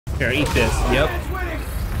Here, eat this. Yep.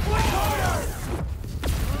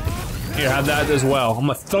 Here, have that as well. I'm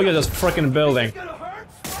gonna throw you at this frickin' building.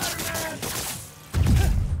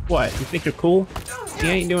 What? You think you're cool? You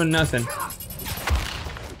ain't doing nothing.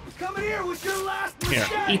 Here,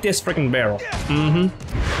 eat this frickin' barrel. Mm-hmm.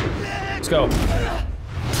 Let's go.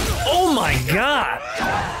 Oh my god!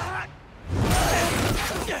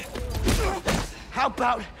 How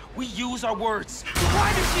about we use our words?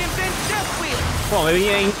 Why did she invent death wheel? Well, maybe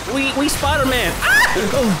you ain't. We Spider-Man. Ah!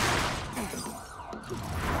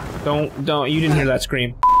 Don't. You didn't hear that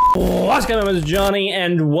scream. What's going on, Mr. Johnny,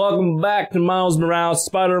 and welcome back to Miles Morales,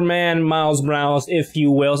 Spider-Man Miles Morales, if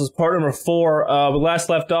you will. This is part number 4. We last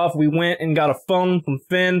left off. We went and got a phone from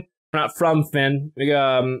Finn. Not from Finn.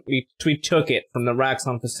 We took it from the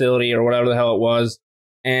Raxxon facility or whatever the hell it was.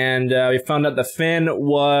 And we found out that Finn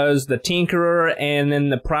was the Tinkerer, and then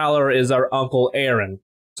the Prowler is our Uncle Aaron.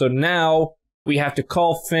 So now we have to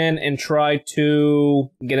call Finn and try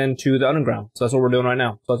to get into the underground. So that's what we're doing right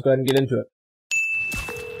now. So let's go ahead and get into it.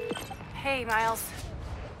 Hey, Miles.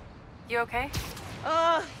 You okay?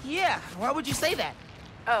 Yeah. Why would you say that?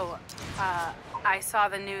 Oh, I saw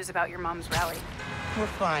the news about your mom's rally. We're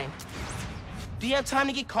fine. Do you have time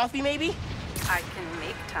to get coffee, maybe? I can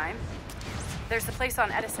make time. There's a place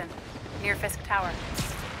on Edison, near Fisk Tower.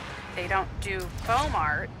 They don't do foam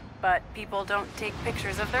art, but people don't take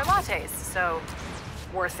pictures of their lattes, so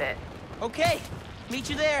worth it. Okay. Meet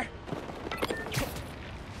you there.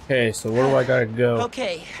 Okay, so where do I gotta go?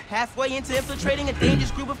 Okay, halfway into infiltrating a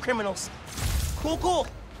dangerous group of criminals. Cool, cool.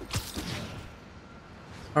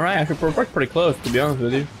 Alright, actually we're pretty close, to be honest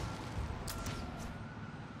with you.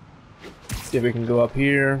 See if we can go up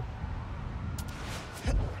here.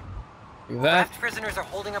 Like that. Left prisoners are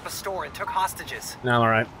holding up a store and took hostages. No, I'm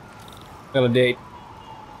alright. Got a date.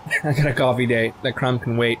 I got a coffee date. That crumb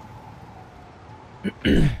can wait.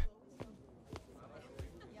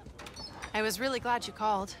 I was really glad you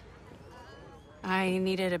called. I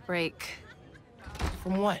needed a break.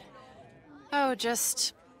 From what? Oh,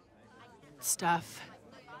 just stuff.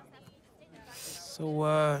 So,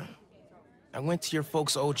 I went to your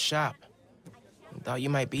folks' old shop. Thought you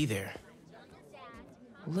might be there.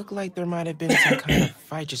 Looked like there might have been some kind of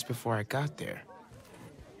fight just before I got there.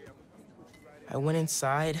 I went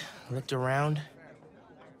inside, looked around,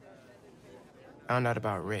 found out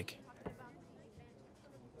about Rick.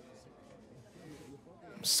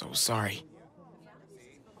 I'm so sorry.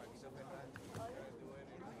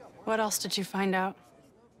 What else did you find out?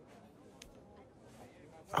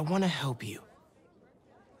 I want to help you.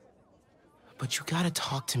 But you gotta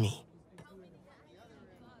talk to me.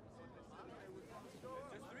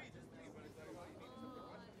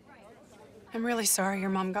 I'm really sorry your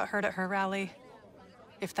mom got hurt at her rally.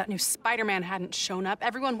 If that new Spider-Man hadn't shown up,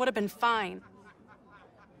 everyone would have been fine.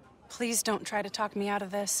 Please don't try to talk me out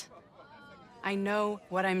of this. I know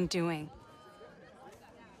what I'm doing.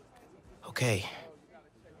 Okay.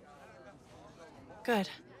 Good.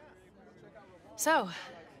 So,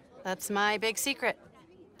 that's my big secret.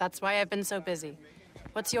 That's why I've been so busy.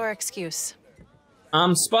 What's your excuse?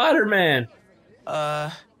 I'm Spider-Man.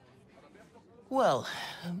 Well,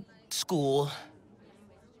 school,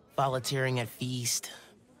 volunteering at Feast.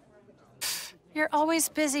 You're always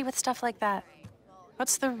busy with stuff like that.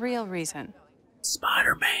 What's the real reason?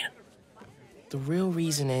 Spider-Man. The real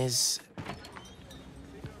reason is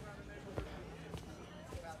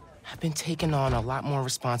I've been taking on a lot more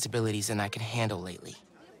responsibilities than I can handle lately.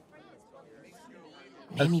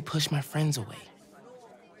 Made me push my friends away.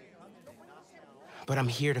 But I'm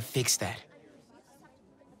here to fix that.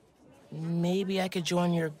 Maybe I could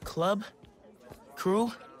join your club?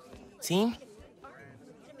 Crew? Team?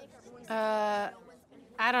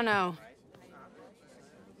 I don't know.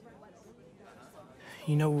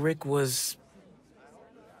 You know, Rick was...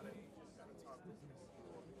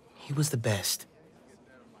 He was the best.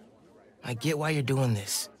 I get why you're doing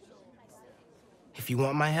this. If you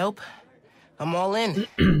want my help, I'm all in.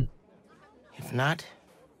 If not,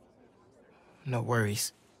 no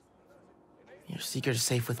worries. Your secret is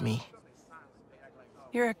safe with me.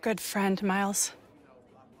 You're a good friend, Miles.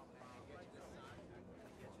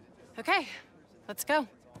 Okay, let's go.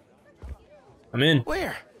 I'm in.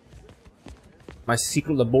 Where? My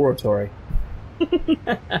secret laboratory.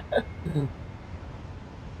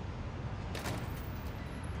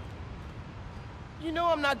 You know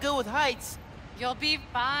I'm not good with heights. You'll be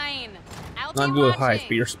fine. I'll Not be good with watching. heights,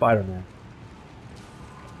 but you're Spider-Man.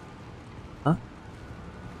 Huh?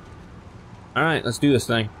 Alright, let's do this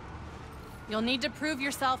thing. You'll need to prove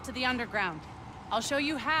yourself to the underground. I'll show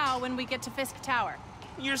you how when we get to Fisk Tower.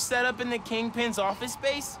 You're set up in the Kingpin's office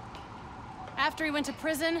space? After he went to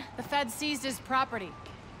prison, the feds seized his property.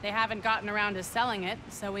 They haven't gotten around to selling it,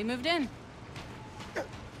 so we moved in.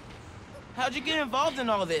 How'd you get involved in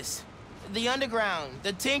all this? The underground,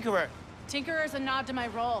 the Tinkerer. Tinkerer's a nod to my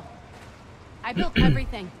role. I built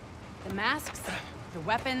everything. The masks, the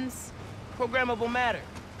weapons. Programmable matter.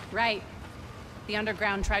 Right. The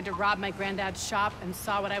underground tried to rob my granddad's shop and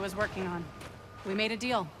saw what I was working on. We made a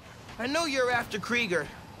deal. I know you're after Krieger,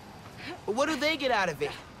 but what do they get out of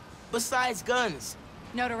it? Besides guns.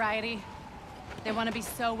 Notoriety. They want to be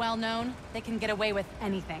so well known, they can get away with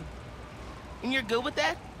anything. And you're good with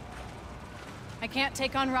that? I can't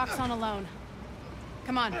take on Roxxon alone.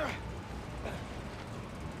 Come on.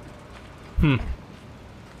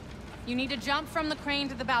 You need to jump from the crane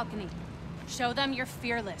to the balcony. Show them you're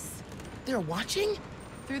fearless. They're watching?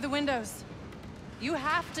 Through the windows. You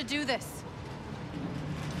have to do this.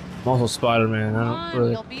 I'm also Spider-Man. Come I on, don't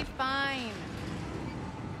really. you'll be fine.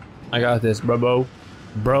 I got this, brobo.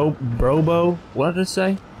 Brobo? What did I just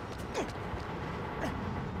say?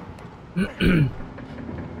 Gotta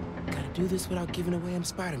do this without giving away I'm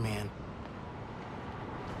Spider-Man.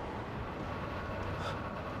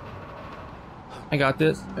 I got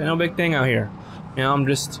this. Ain't no big thing out here. You know, I'm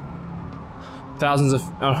just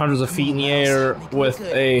hundreds of feet in the air with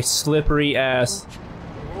a slippery ass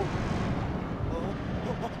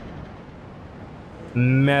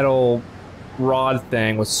metal rod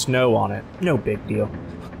thing with snow on it. No big deal.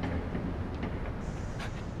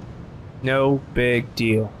 No big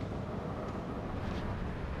deal.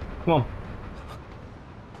 Come on.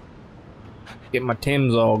 Get my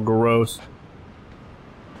Timbs all gross.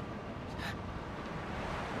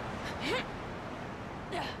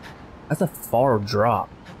 That's a far drop.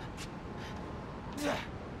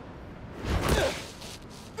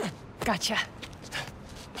 Gotcha.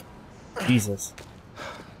 Jesus.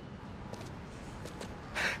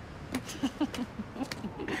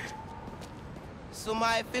 So am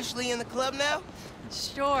I officially in the club now?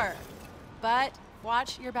 Sure. But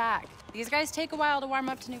watch your back. These guys take a while to warm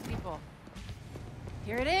up to new people.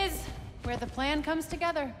 Here it is, where the plan comes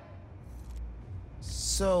together.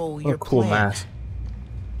 So, What your a cool plan. mask.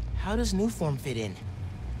 How does Newform fit in?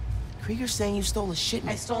 Krieger's saying you stole a I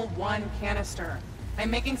shipment. stole one canister.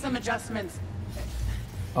 I'm making some adjustments.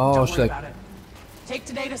 Oh, Don't she's worry like, about it. Take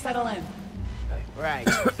today to settle in. Right.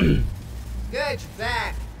 Good, you're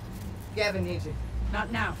back. Gavin needs you.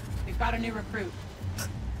 Not now. We've got a new recruit.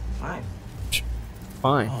 Fine.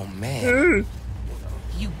 fine. Oh, man.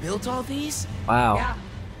 You built all these? Wow. Yeah.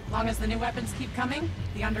 Long as the new weapons keep coming,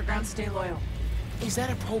 the underground stay loyal. Is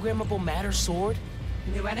that a programmable matter sword?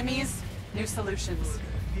 New enemies, new solutions.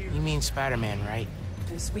 You mean Spider-Man, right?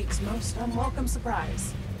 This week's most unwelcome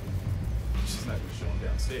surprise. She's not gonna show him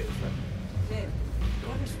downstairs, right? Kid,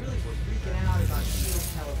 Daughters really were freaking out about shield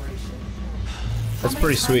calibration. That's How many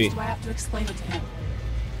pretty times sweet. do I have to explain it to him?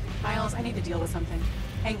 Miles, I need to deal with something.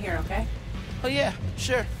 Hang here, okay? Oh, yeah,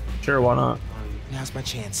 sure. Sure, why not? Now's my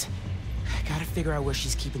chance. I gotta figure out where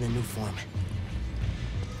she's keeping the new form.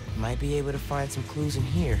 Might be able to find some clues in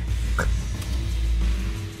here.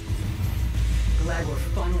 Glad we're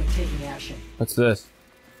finally taking action. What's this?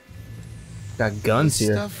 Got guns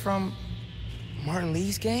here. Stuff from Martin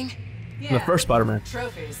Lee's gang? The first Spider-Man.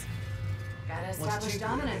 Trophies. Gotta establish cheaper?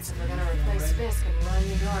 dominance if we're gonna replace Fisk and run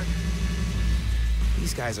New York.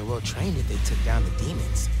 These guys are well trained if they took down the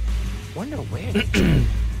demons. Wonder where they trained.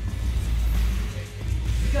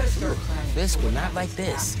 You gotta start planning. Fisk would not like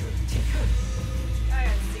this. I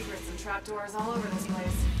had secrets and trapdoors all over this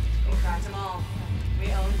place. We cracked them all.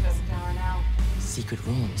 We own Fisk Tower now. Secret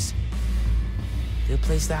rooms. Good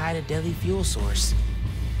place to hide a deadly fuel source.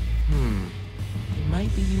 They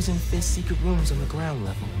might be using Fisk's secret rooms on the ground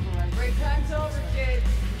level. Break time's over, kids.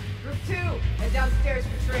 Group 2, head downstairs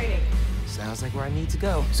for training. Sounds like where I need to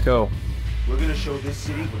go. Let's go. We're gonna show this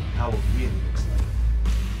city what power really looks like.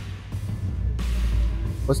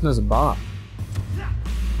 What's in this box?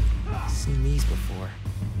 Seen these before.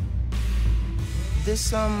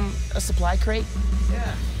 This, a supply crate?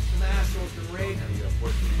 Yeah, some asshole's been raiding. You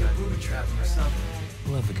got booby trapping or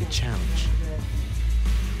something. Love a good challenge.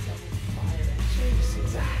 This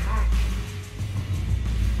thing's a hack.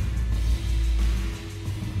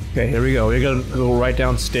 Okay, here we go. We gotta go right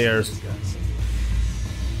downstairs. Gotta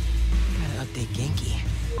update Genki.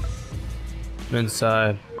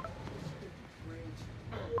 Inside.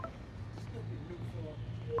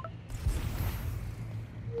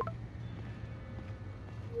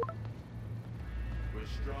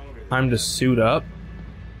 Time to suit up.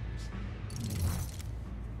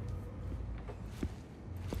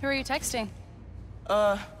 Who are you texting?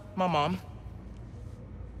 My mom.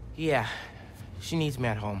 Yeah, she needs me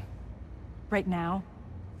at home. Right now?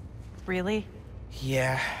 Really?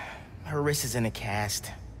 Yeah, her wrist is in a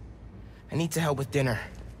cast. I need to help with dinner.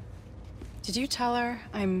 Did you tell her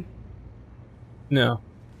I'm... No.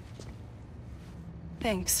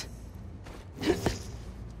 Thanks.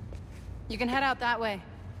 You can head out that way.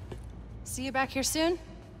 See you back here soon?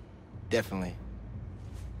 Definitely.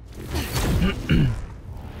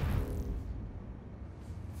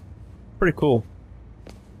 Pretty cool.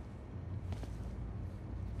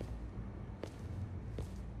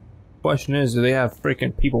 Question is, do they have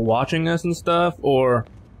freaking people watching us and stuff, or...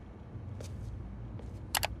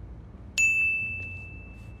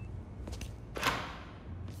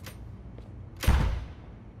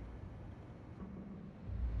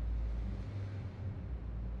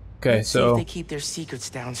 Okay, Let's see so... if they keep their secrets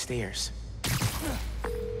downstairs.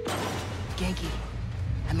 Genki,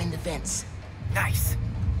 I'm in the vents. Nice.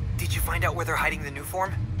 Did you find out where they're hiding the new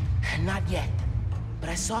form? Not yet, but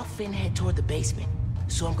I saw Finn head toward the basement,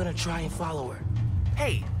 so I'm gonna try and follow her.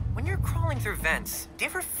 Hey, when you're crawling through vents, do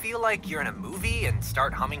you ever feel like you're in a movie and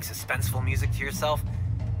start humming suspenseful music to yourself?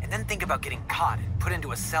 And then think about getting caught and put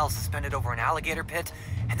into a cell suspended over an alligator pit,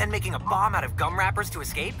 and then making a bomb out of gum wrappers to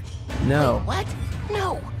escape? No. What?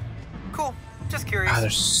 No! Cool. Just curious. Ah,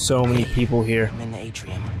 there's so many people here. I'm in the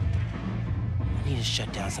atrium. I need to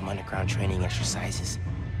shut down some underground training exercises.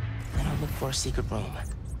 Then I'll look for a secret room.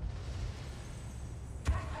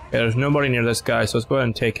 Yeah, there's nobody near this guy, so let's go ahead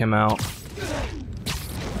and take him out.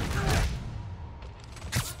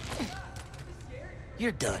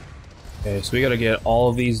 You're done. Okay, so we gotta get all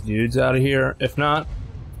of these dudes out of here. If not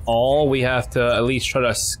all, we have to at least try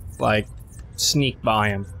to, like, sneak by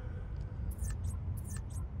him.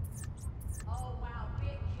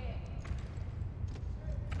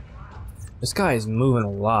 This guy is moving a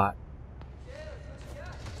lot.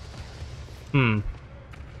 Another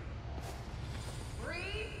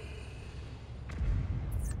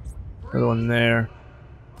one there.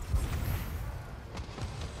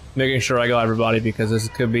 Making sure I got everybody because this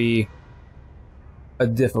could be a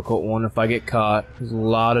difficult one if I get caught. There's a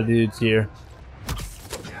lot of dudes here.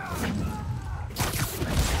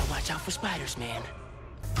 Watch out for spiders, man.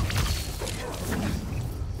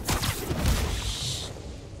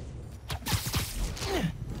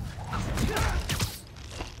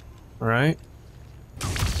 Alright.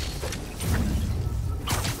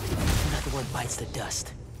 Another one bites the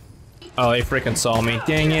dust. Oh, they freaking saw me.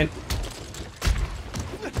 Dang it.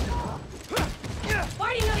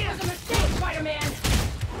 Fighting us was a mistake, Spider-Man!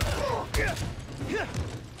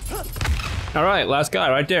 Alright, last guy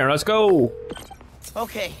right there. Let's go.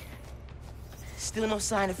 Okay. Still no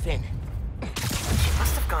sign of Finn. He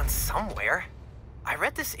must have gone somewhere. I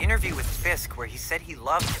read this interview with Fisk where he said he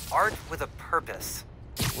loved art with a purpose.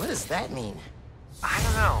 What does that mean? I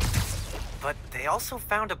don't know. But they also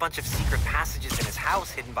found a bunch of secret passages in his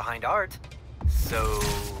house hidden behind art. So...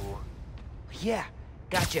 Yeah,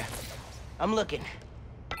 gotcha. I'm looking.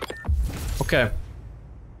 Okay.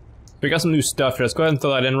 We got some new stuff here. Let's go ahead and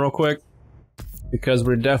throw that in real quick. Because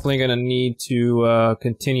we're definitely going to need to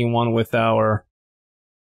continue on with our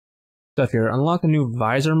stuff here. Unlock a new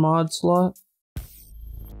visor mod slot.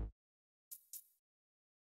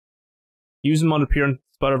 Use them on appear in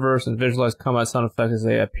Spider-Verse and visualize combat sound effects as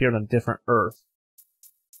they appear on a different Earth.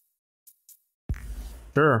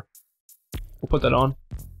 Sure. We'll put that on.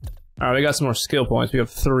 Alright, we got some more skill points. We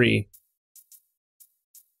have 3.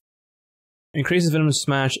 Increases venomous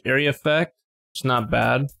smash area effect. It's not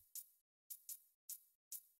bad.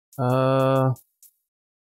 I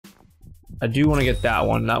do want to get that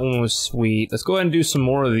one. That one was sweet. Let's go ahead and do some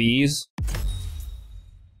more of these.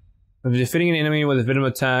 If defeating an enemy with a venom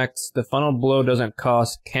attacks, the final blow doesn't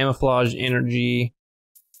cost camouflage energy.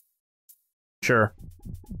 Sure.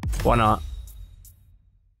 Why not?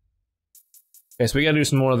 Okay, so we gotta do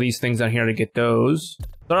some more of these things down here to get those.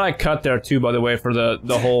 Thought I cut there too, by the way, for the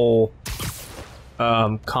whole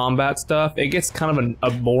combat stuff. It gets kind of a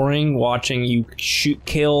boring watching you shoot,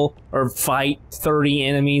 kill, or fight 30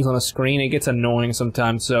 enemies on a screen. It gets annoying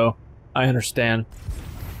sometimes, so I understand.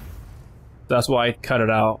 That's why I cut it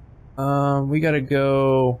out. We gotta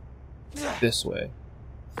go this way.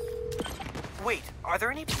 Wait, are there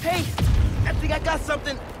any... Hey! I think I got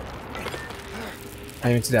something! I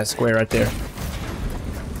didn't even see that square right there.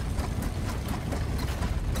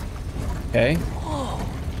 Okay. Whoa!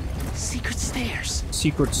 Secret stairs.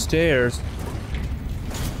 Secret stairs.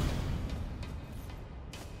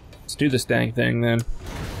 Let's do this dang thing then.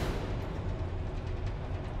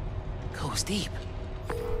 Goes deep.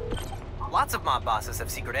 Lots of mob bosses have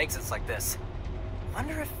secret exits like this.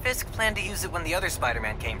 Wonder if Fisk planned to use it when the other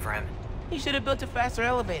Spider-Man came for him. He should have built a faster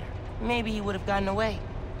elevator. Maybe he would have gotten away.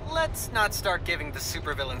 let's not start giving the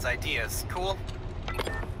supervillains ideas, cool? You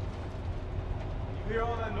hear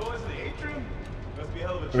all that noise in the atrium? Must be a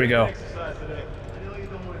hell of a Here we go. exercise today. I know you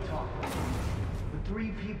don't want to talk, but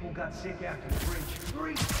 3 people got sick after the bridge.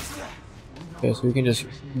 3. Okay, so we can just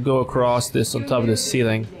go across this on top of the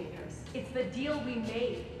ceiling. It's the deal we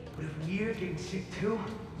made. But if we're getting sick too,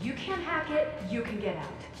 You can't hack it, you can get out.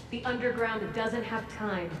 The underground doesn't have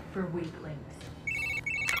time for weaklings.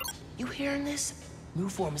 You hearing this? New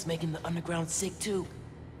form is making the underground sick too.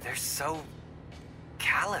 They're so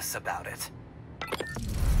callous about it.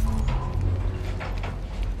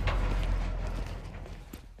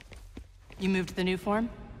 You moved the new form?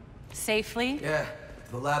 Safely? Yeah,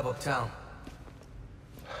 the lab uptown.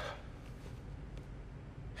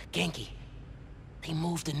 Genki, they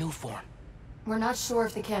moved the new form. We're not sure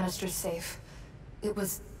if the canister's safe. It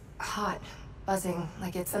was hot, buzzing,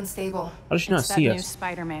 like it's unstable. How does she not It's that see new us?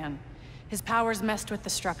 Spider-Man. His powers messed with the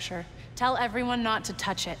structure. Tell everyone not to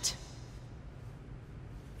touch it.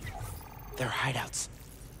 They're hideouts.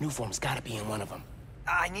 New form's gotta be in one of them.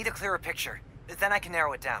 I need a clearer picture. Then I can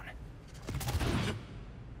narrow it down.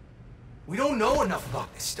 We don't know enough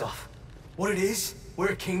about this stuff. What it is, where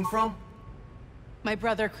it came from. My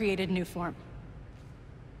brother created new form.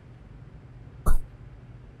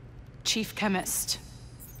 Chief chemist.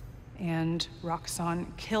 And Roxxon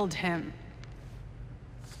killed him.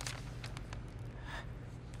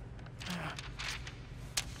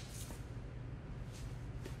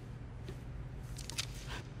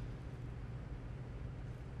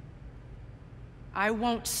 I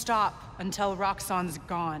won't stop until Roxxon's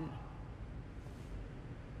gone.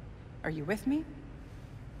 Are you with me?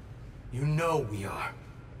 You know we are.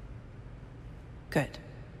 Good.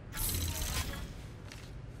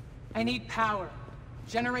 I need power.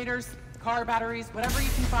 Generators, car batteries, whatever you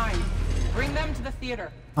can find. Bring them to the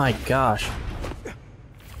theater. My gosh.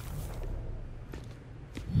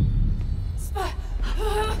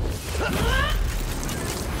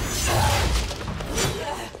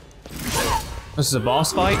 This is a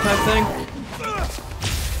boss fight type thing?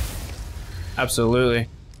 Absolutely.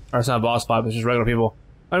 Or it's not a boss fight, but it's just regular people.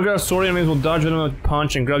 Underground sword enemies will dodge venom with a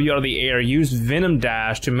punch and grab you out of the air. Use venom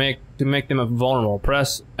dash to make them vulnerable.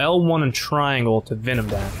 Press L1 and triangle to venom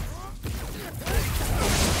dash.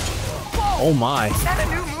 Oh my. Is that a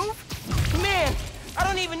new move? Man, I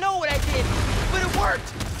don't even know what I did, but it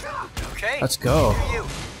worked. Okay. Let's go. Do you.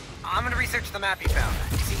 I'm gonna research the map you found.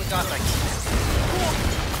 See what dots I can see.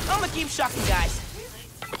 Cool. I'm gonna keep shocking guys.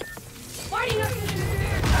 Fighting us!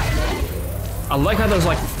 I like how there's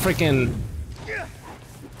like freaking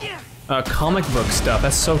comic book stuff.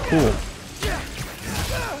 That's so cool.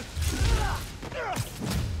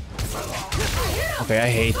 Okay, I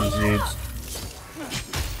hate these dudes.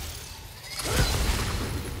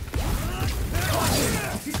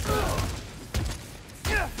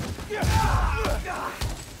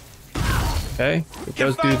 Okay, get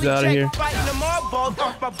those dudes out of here. Fighting the mob ball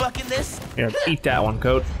off my bucket list. Here, eat that one,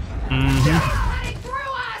 coach.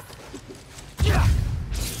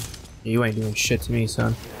 You ain't doing shit to me,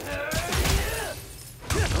 son.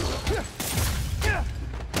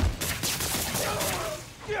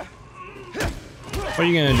 What are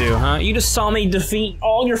you gonna do, huh? You just saw me defeat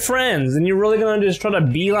all your friends, and you're really gonna just try to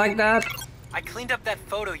be like that? I cleaned up that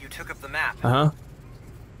photo you took of the map. Uh-huh.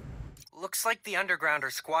 Looks like the underground are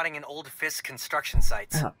squatting in old Fisk construction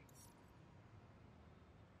sites.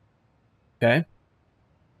 Okay.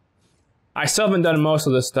 I still haven't done most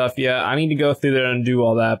of this stuff yet. I need to go through there and do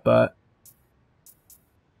all that, but...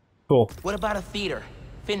 Cool. What about a theater?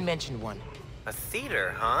 Finn mentioned one. A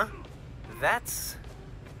theater, huh? That's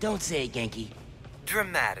Don't say it, Genki.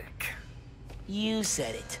 dramatic. You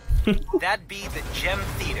said it. That'd be the Gem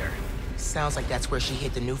Theater. Sounds like that's where she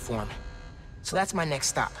hid the new form. So that's my next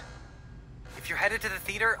stop. If you're headed to the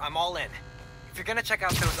theater, I'm all in. If you're gonna check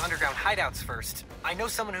out those underground hideouts first, I know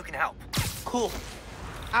someone who can help. Cool.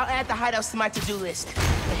 I'll add the hideouts to my to-do list.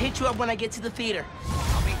 I'll hit you up when I get to the theater.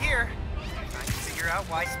 I'll be here. Trying to figure out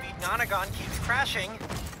why Speed Nonagon keeps crashing.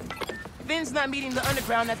 Finn's not meeting the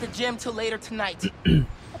underground at the gym till later tonight.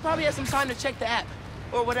 I'll probably have some time to check the app,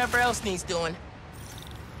 or whatever else needs doing.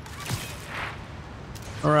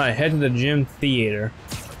 Alright, head to the gym theater.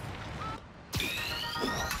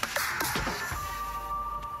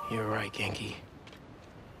 You're right, Genki.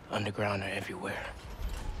 Underground are everywhere.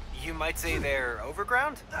 You might say they're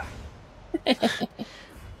overground?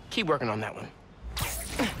 Keep working on that one.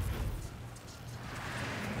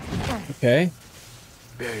 Okay.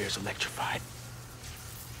 Barrier's electrified.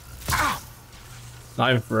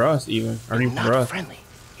 Not even for us, even. Or even for Not us. friendly.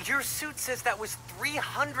 Your suit says that was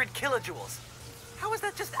 300 kilojoules. How is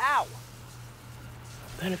that just ow?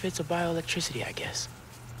 benefits of bioelectricity, I guess.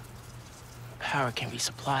 Power can be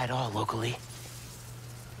supplied all locally.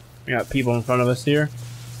 We got people in front of us here.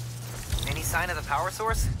 Any sign of the power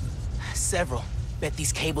source? Several. Bet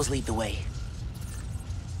these cables lead the way.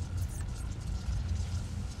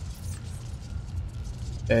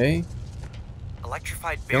 Okay.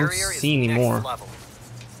 Electrified Don't barrier see is any next more. level.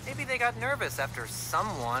 Maybe they got nervous after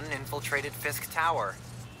someone infiltrated Fisk Tower.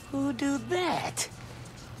 Who do that?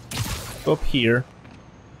 Go up here.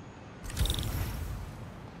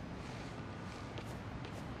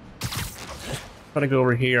 Try to go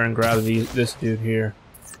over here and grab this dude here.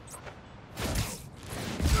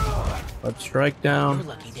 Web strike down. Your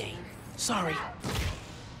lucky day. Sorry.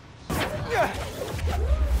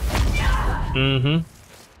 Mm-hmm.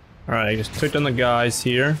 Alright, just took down the guys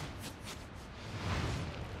here.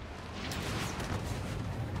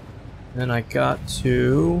 Then I got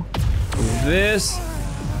to do this.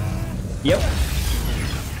 Yep.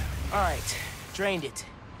 Alright, drained it.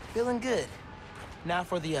 Feeling good. Now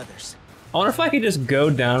for the others. I wonder if I could just go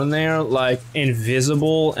down there, like,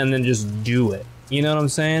 invisible, and then just do it. You know what I'm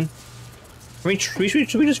saying? Should we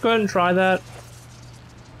just go ahead and try that?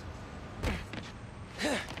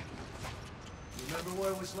 Remember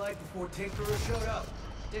what it was like before Tinkerer showed up?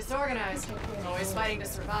 Disorganized. Always fighting to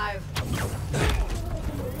survive.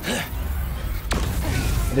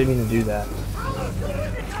 I didn't mean to do that.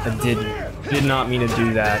 I didn't. Did not mean to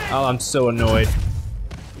do that. Oh, I'm so annoyed.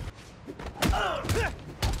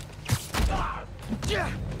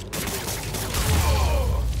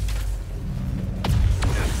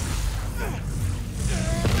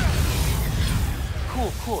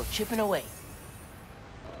 Cool, chipping away.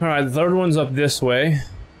 Alright, the third one's up this way.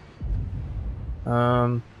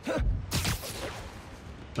 Right,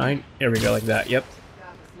 there we go, like that, yep.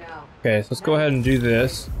 Okay, so let's go ahead and do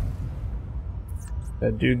this.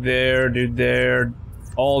 That dude there,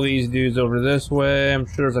 all these dudes over this way. I'm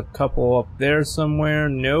sure there's a couple up there somewhere.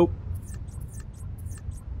 Nope.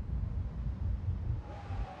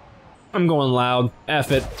 I'm going loud.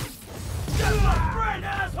 F it.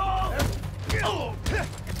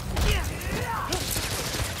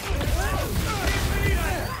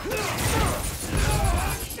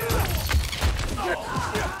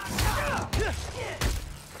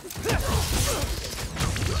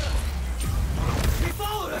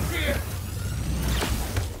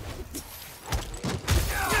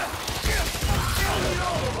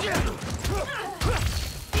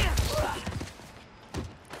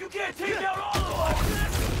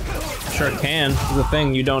 Sure can. This is the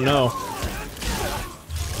thing you don't know.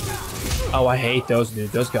 Oh, I hate those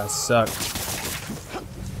dudes. Those guys suck.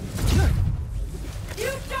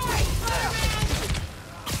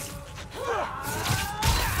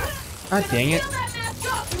 God dang it.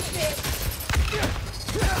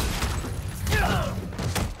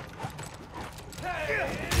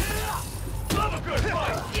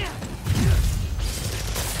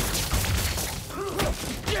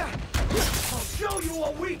 Show you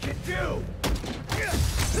what we can do.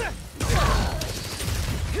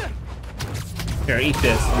 Here, eat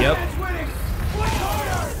this. Yep.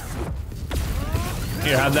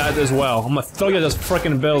 Here, have that as well. I'm gonna throw you at this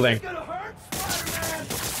frickin' building.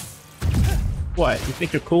 What? You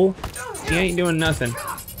think you're cool? You ain't doing nothing.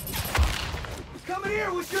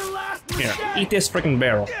 Here, eat this frickin'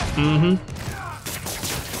 barrel. Mm-hmm.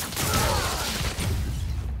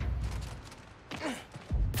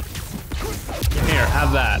 Here,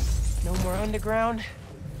 have that. No more underground.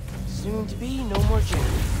 Soon to be no more journey.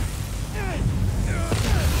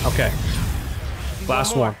 Okay.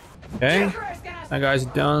 Last one. Okay. That guy's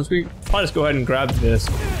done. So we probably just go ahead and grab this,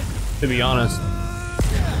 to be honest.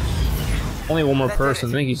 Only one more person.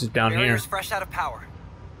 I think he's just down here. Barrier's fresh out of power.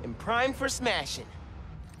 And prime for smashing.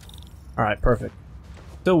 Alright, perfect.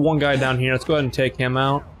 Still one guy down here. Let's go ahead and take him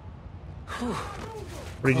out.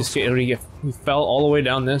 What did he just get? What did he get? He fell all the way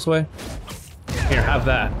down this way? Here, have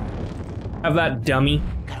that. Have that, dummy.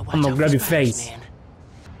 I'm gonna grab your face. Man.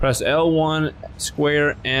 Press L1,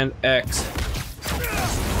 square, and X.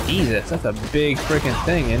 Jesus, that's a big freaking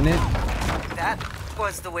thing, isn't it? That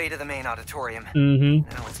was the way to the main auditorium. Mm-hmm.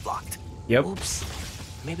 Now it's blocked. Yep. Oops.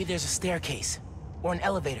 Maybe there's a staircase. Or an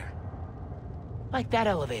elevator. Like that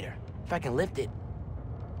elevator. If I can lift it.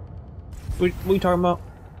 What are you talking about?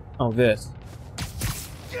 Oh, this.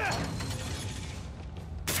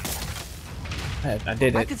 I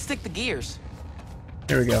did I it. could stick the gears.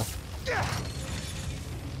 Here we go.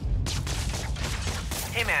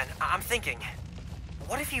 Hey man, I'm thinking.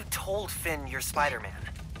 What if you told Finn you're Spider-Man?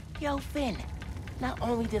 Yo, Finn. Not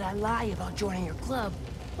only did I lie about joining your club,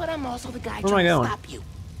 but I'm also the guy Where am I trying to going? stop you.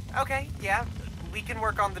 Okay, yeah. We can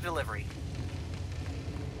work on the delivery.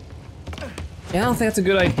 Yeah, I don't think that's a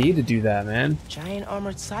good idea to do that, man. Giant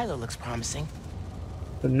armored silo looks promising.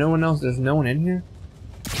 But no one else, there's no one in here?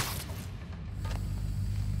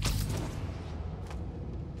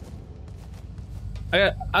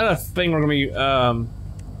 I got a thing we're gonna be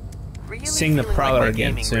Really seeing the feeling Prowler like my again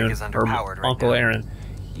gaming soon, rig is or underpowered right Uncle now. Aaron.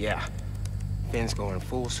 Yeah. Finn's going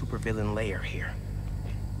full supervillain layer here.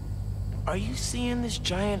 Are you seeing this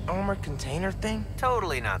giant armored container thing?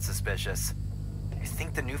 Totally not suspicious. You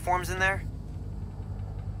think the new form's in there?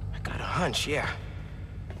 I got a hunch, yeah.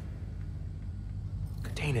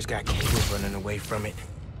 Container's got cables running away from it.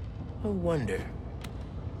 No wonder.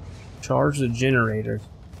 Charge the generators.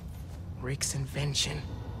 Rick's invention.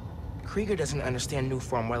 Krieger doesn't understand new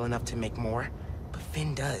form well enough to make more, but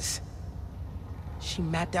Finn does. She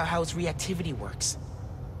mapped out how its reactivity works.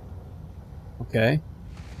 Okay.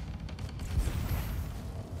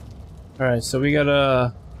 Alright, so we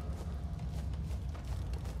gotta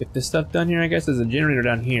get this stuff done here, I guess. There's a generator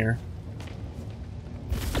down here.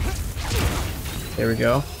 There we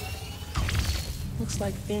go. Looks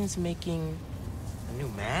like Finn's making a new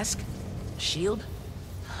mask? Shield?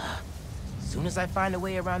 As soon as I find a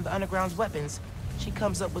way around the Underground's weapons, she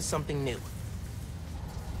comes up with something new.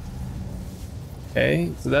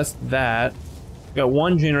 Okay, so that's that. Got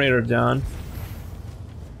one generator done.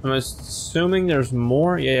 I'm assuming there's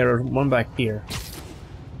more. Yeah, there's one back here.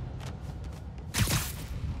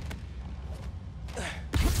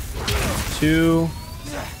 Two.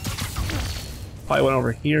 Probably one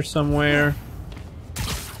over here somewhere.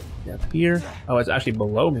 Yeah, up here. Oh, it's actually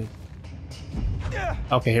below me.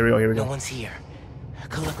 Okay, here we go. Here we No go. one's here. I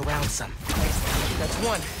could look around some. That's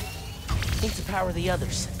one. Need to power the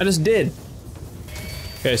others. I just did.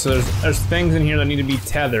 Okay, so there's things in here that need to be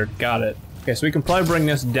tethered. Got it. Okay, so we can probably bring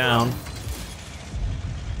this down.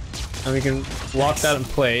 And we can lock that in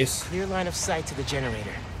place. Clear line of sight to the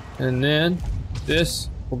generator. And then this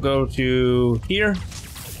will go to here.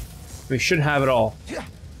 We should have it all. That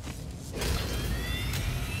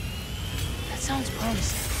sounds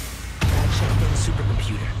promising. Gotta check Finn's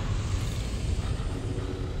supercomputer.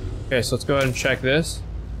 Okay, so let's go ahead and check this.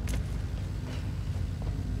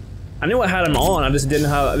 I knew I had them on, I just didn't know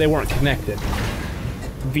how they weren't connected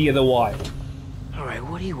via the wire. Alright,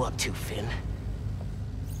 what are you up to, Finn?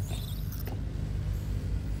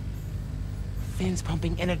 Finn's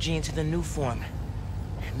pumping energy into the new form,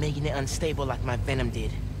 making it unstable like my venom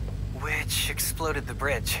did. Which exploded the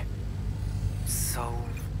bridge. So,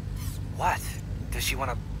 what? Does she want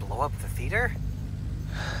to blow up the theater?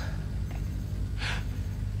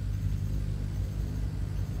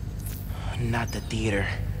 Not the theater.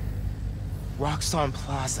 Roxxon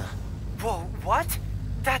Plaza. Whoa, what?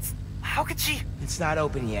 That's... how could she... It's not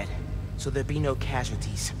open yet, so there'll be no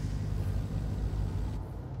casualties.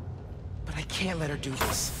 But I can't let her do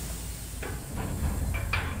this.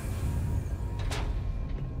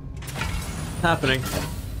 Happening.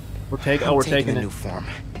 We're taking. I'm Oh, we're taking taking the it. new form.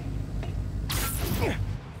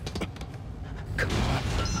 Come on,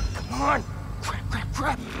 come on!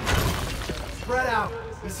 Crap! Spread out.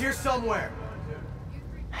 He's here somewhere.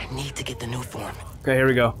 I need to get the new form Okay, here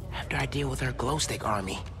we go. after I deal with her glow stick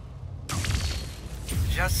army.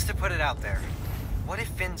 Just to put it out there, what if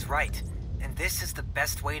Finn's right, and this is the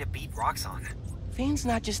best way to beat Roxxon? Finn's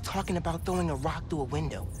not just talking about throwing a rock through a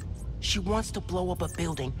window. She wants to blow up a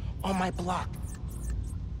building on my block.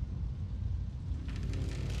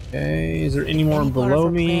 Okay, is there any more Any part of below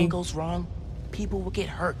her me? plan goes wrong, people will get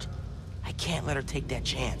hurt. I can't let her take that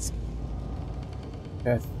chance.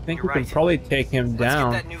 Okay, I think You're we can right. probably take him Let's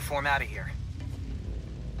down. get that new form out of here.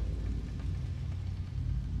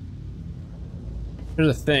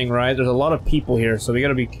 Here's the thing, right? There's a lot of people here, so we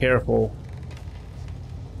gotta be careful.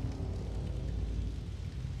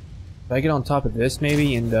 Did I get on top of this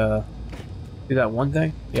maybe and do that one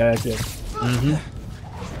thing? Yeah, that's it. Mm-hmm.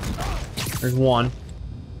 There's one.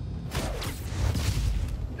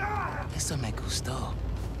 Eso me gustó.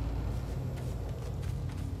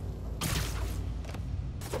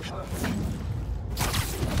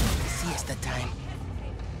 Siesta time.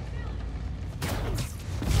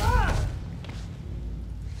 Huh.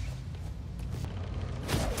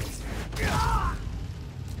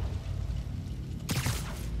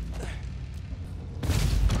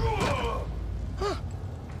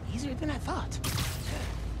 Easier than I thought.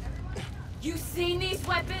 You seen these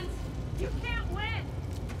weapons? You can't win!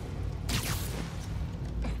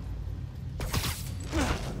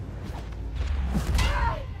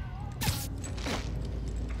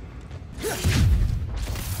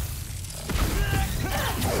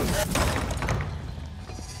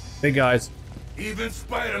 Big guys. Even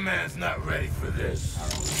Spider-Man's not ready for this.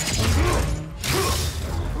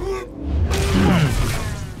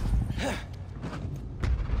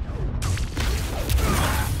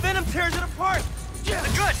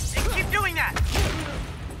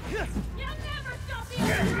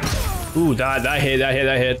 Ooh, that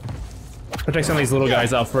hit. Protect some of these little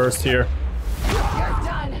guys out first here. You're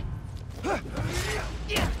done.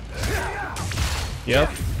 Yep.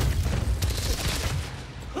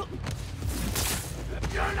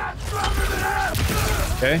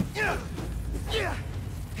 Okay.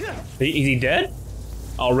 Is he dead?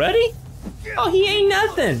 Already? Oh, he ain't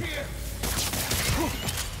nothing.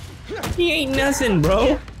 He ain't nothing,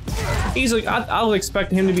 bro. He's like, I was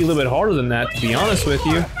expecting him to be a little bit harder than that, to be honest with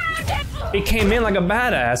you. He came in like a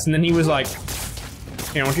badass, and then he was like,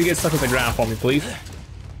 here, why don't you get stuck with the ground for me, please?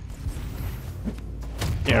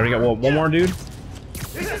 Yeah, we got one more dude.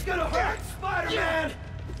 This is gonna hurt, Spider-Man!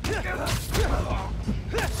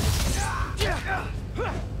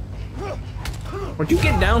 Would you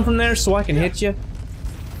get down from there so I can hit you?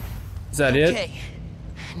 Is that it? Okay,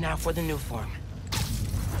 now for the new form.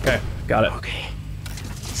 Okay, got it. Okay,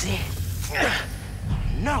 see?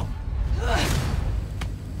 No!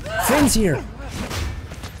 Finn's here.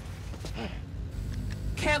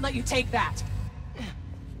 Can't let you take that.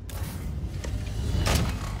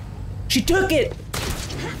 She took it.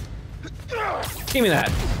 Give me that.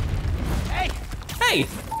 Hey! Hey!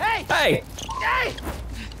 Hey! Hey! Hey!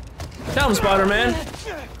 Tell him, Spider-Man.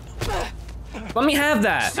 Let me have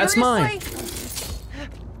that. That's mine.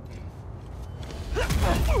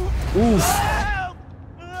 Oof.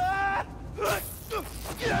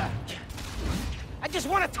 I just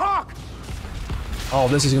want to talk! Oh,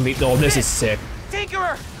 this is gonna be. Oh, this is sick.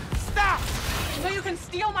 Tinkerer! Stop! So you can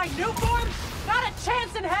steal my new form? Not a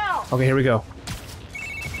chance in hell! Okay, here we go.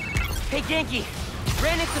 Hey, Genki!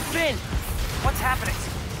 Ran into Finn! What's happening?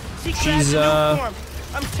 She She's, grabbed the new form!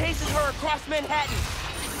 I'm chasing her across Manhattan!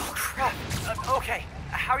 Oh, crap. Okay,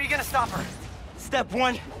 how are you gonna stop her? Step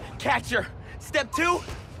 1, catch her. Step 2,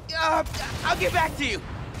 I'll get back to you.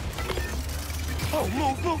 Oh,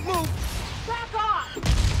 move! Back off!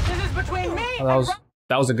 This is between me Oh,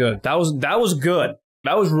 that was good. That was good.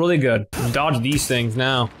 That was really good. Dodge these things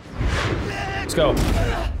now. Let's go.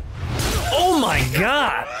 Oh my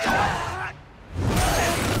god!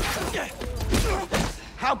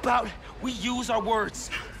 How about we use our words?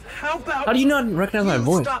 How about How do you not recognize my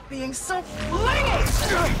voice? stop being so flingy?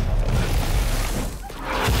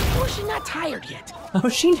 Or is she not tired yet? Oh,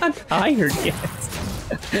 is she not tired yet?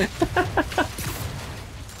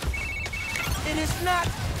 It is not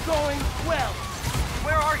going well.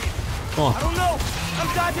 Where are you? Oh. I don't know. I'm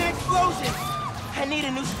dodging explosions. I need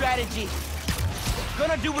a new strategy.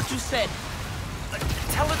 Gonna do what you said.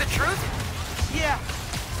 Tell her the truth? Yeah,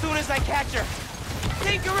 soon as I catch her.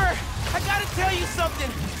 Tinkerer, I gotta tell you something.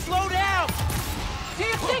 Slow down. Do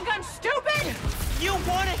you think I'm stupid? You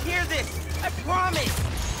wanna hear this? I promise.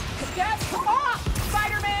 Get off,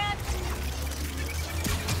 Spider-Man!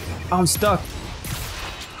 I'm stuck.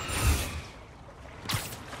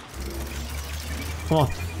 Come on.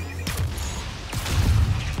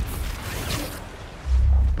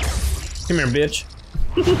 Come here, bitch.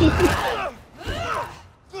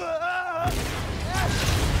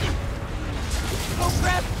 Oh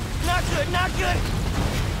crap! Not good, not good!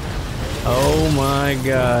 Oh my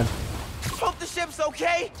god. Hope the ship's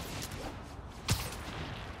okay!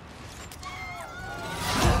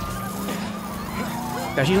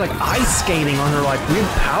 God, she's like ice skating on her like weird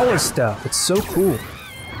power stuff. It's so cool.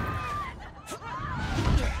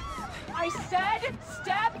 I said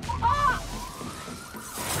step off!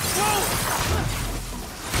 Whoa!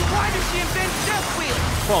 Why does she invent death wheels?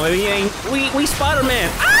 Come on, baby, we Spider-Man.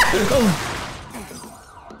 Ah!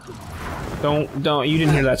 Don't, you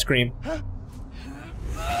didn't hear that scream.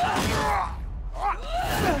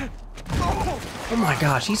 Oh my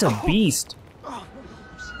gosh, he's a beast.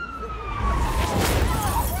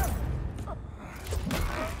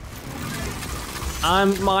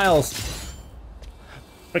 I'm Miles.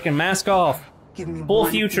 Freaking mask off. Give me Full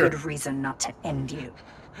one future. good reason not to end you.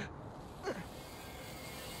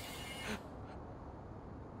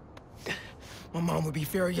 My mom would be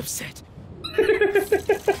very upset.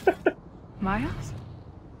 Miles?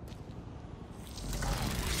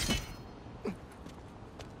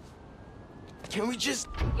 Can we just...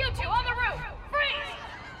 You two on the roof! Freeze!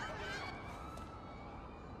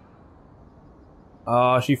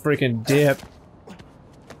 Oh, she freaking dipped.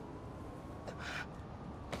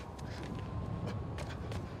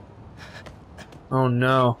 Oh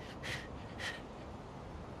no.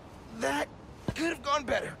 That could have gone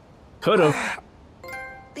better. Could have.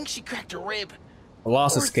 I think she cracked a rib.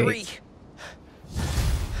 Loss Or escape. 3.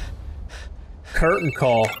 Curtain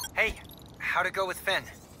call. Hey, how'd it go with Finn?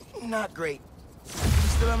 Not great. You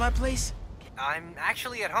still at my place? I'm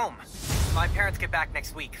actually at home. My parents get back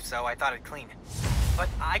next week, so I thought I'd clean. But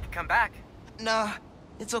I could come back. Nah,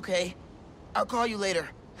 It's okay. I'll call you later.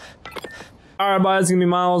 Alright, guys, it's gonna be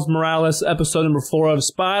Miles Morales, episode number 4 of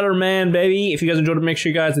Spider-Man, baby. If you guys enjoyed it, make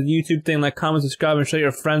sure you guys do the YouTube thing, like, comment, subscribe, and show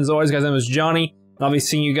your friends. As always, guys, my name is Johnny, and I'll be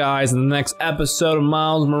seeing you guys in the next episode of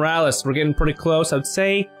Miles Morales. We're getting pretty close, I'd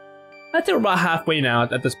say we're about halfway now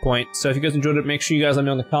at this point. So if you guys enjoyed it, make sure you guys let me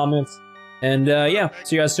know in the comments. And, yeah,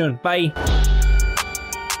 see you guys soon. Bye!